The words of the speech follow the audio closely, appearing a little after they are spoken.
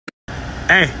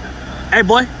Hey, hey,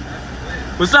 boy.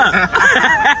 What's up?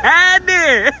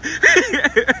 Andy.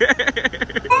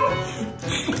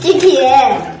 鸡皮，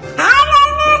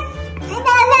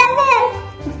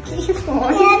衣服。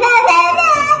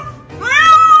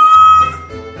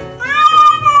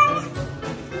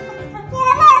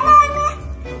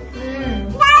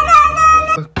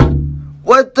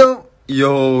What the?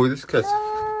 Yo, this guy's.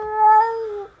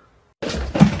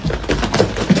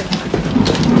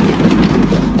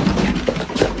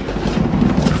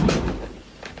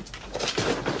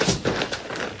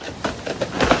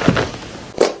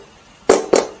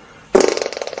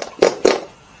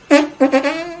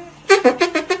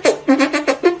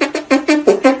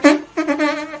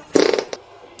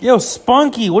 Yo,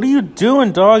 Spunky, what are you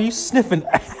doing, dog? You sniffing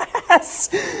ass.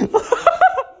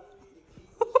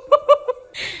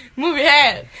 Move your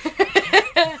head.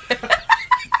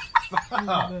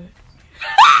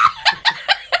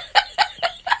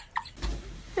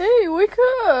 Hey, wake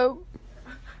up.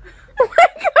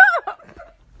 Wake up.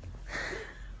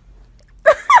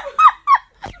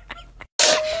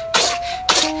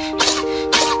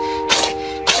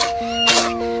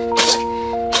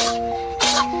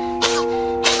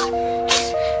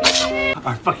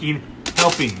 Are fucking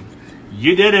helping.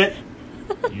 You did it.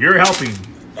 You're helping.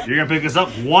 You're gonna pick this up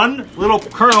one little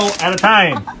kernel at a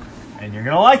time. And you're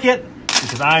gonna like it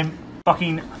because I'm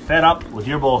fucking fed up with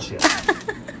your bullshit.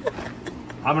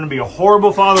 I'm gonna be a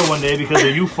horrible father one day because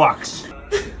of you fucks.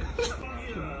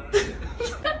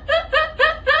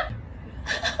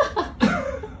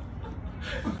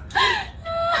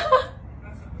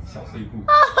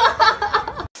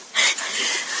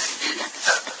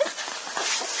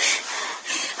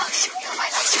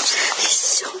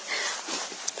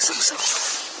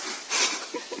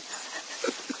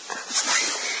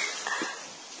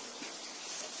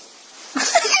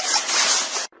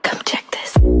 Come check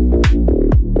this.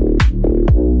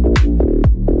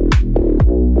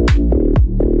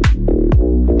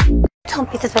 Don't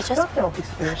be suspicious. Don't be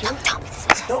suspicious.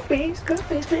 Don't be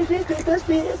suspicious. Don't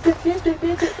be suspicious.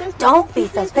 Don't be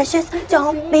suspicious.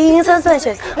 Don't be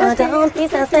suspicious. Don't be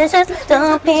suspicious.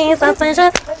 Don't be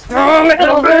suspicious.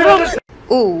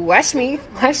 Ooh, watch me,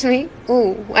 watch me.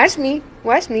 Ooh, watch me,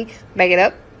 watch me. Back it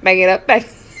up, back it up, back.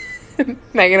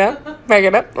 Back it up, back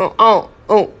it up. Oh, oh,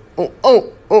 oh, oh,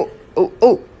 oh, oh, oh,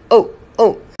 oh, oh,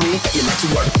 oh.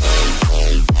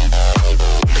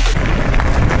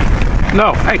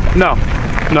 No, hey, no,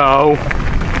 no.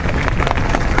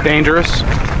 Dangerous,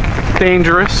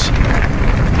 dangerous.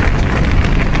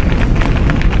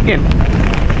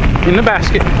 In the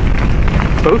basket.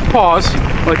 Both paws,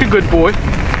 like a good boy.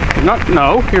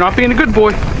 You're not being a good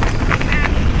boy.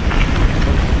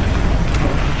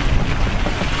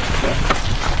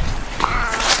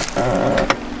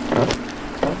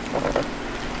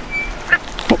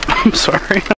 Oh, I'm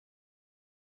sorry.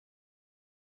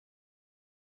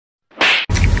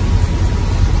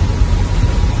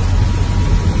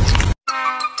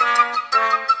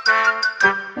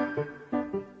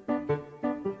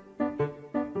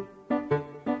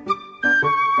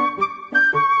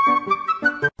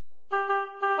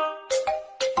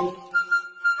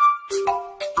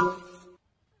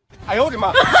 I owed him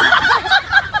up.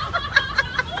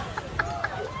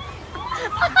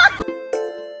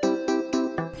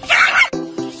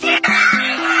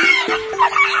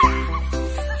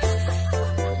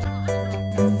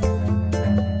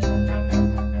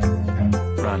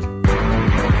 Run.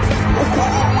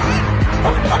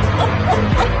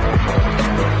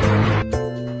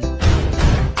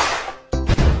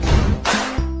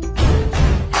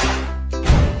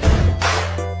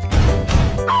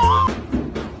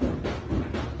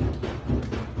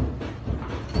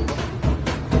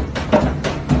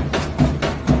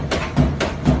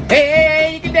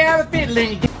 Hey, you get down the fiddle and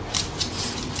you get...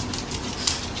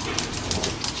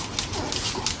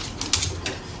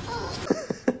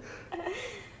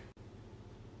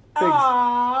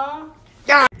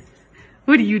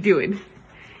 What are you doing?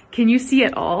 Can you see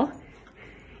at all?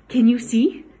 Can you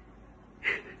see?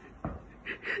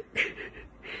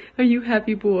 Are you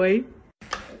happy, boy?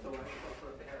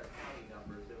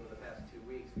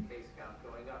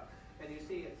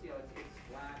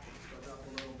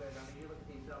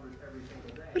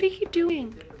 What are you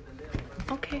doing?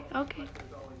 Okay, okay.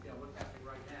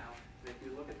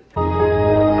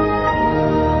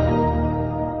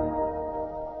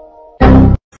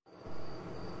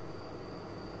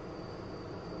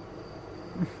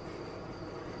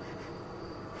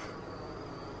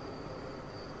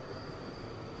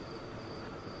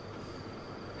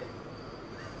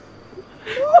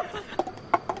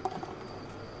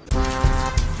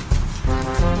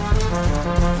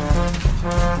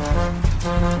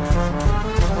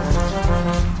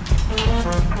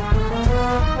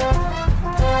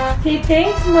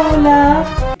 Thanks,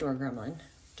 Lola. Door gremlin.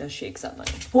 Does she accept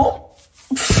money? Whoa.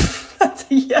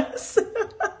 That's a yes.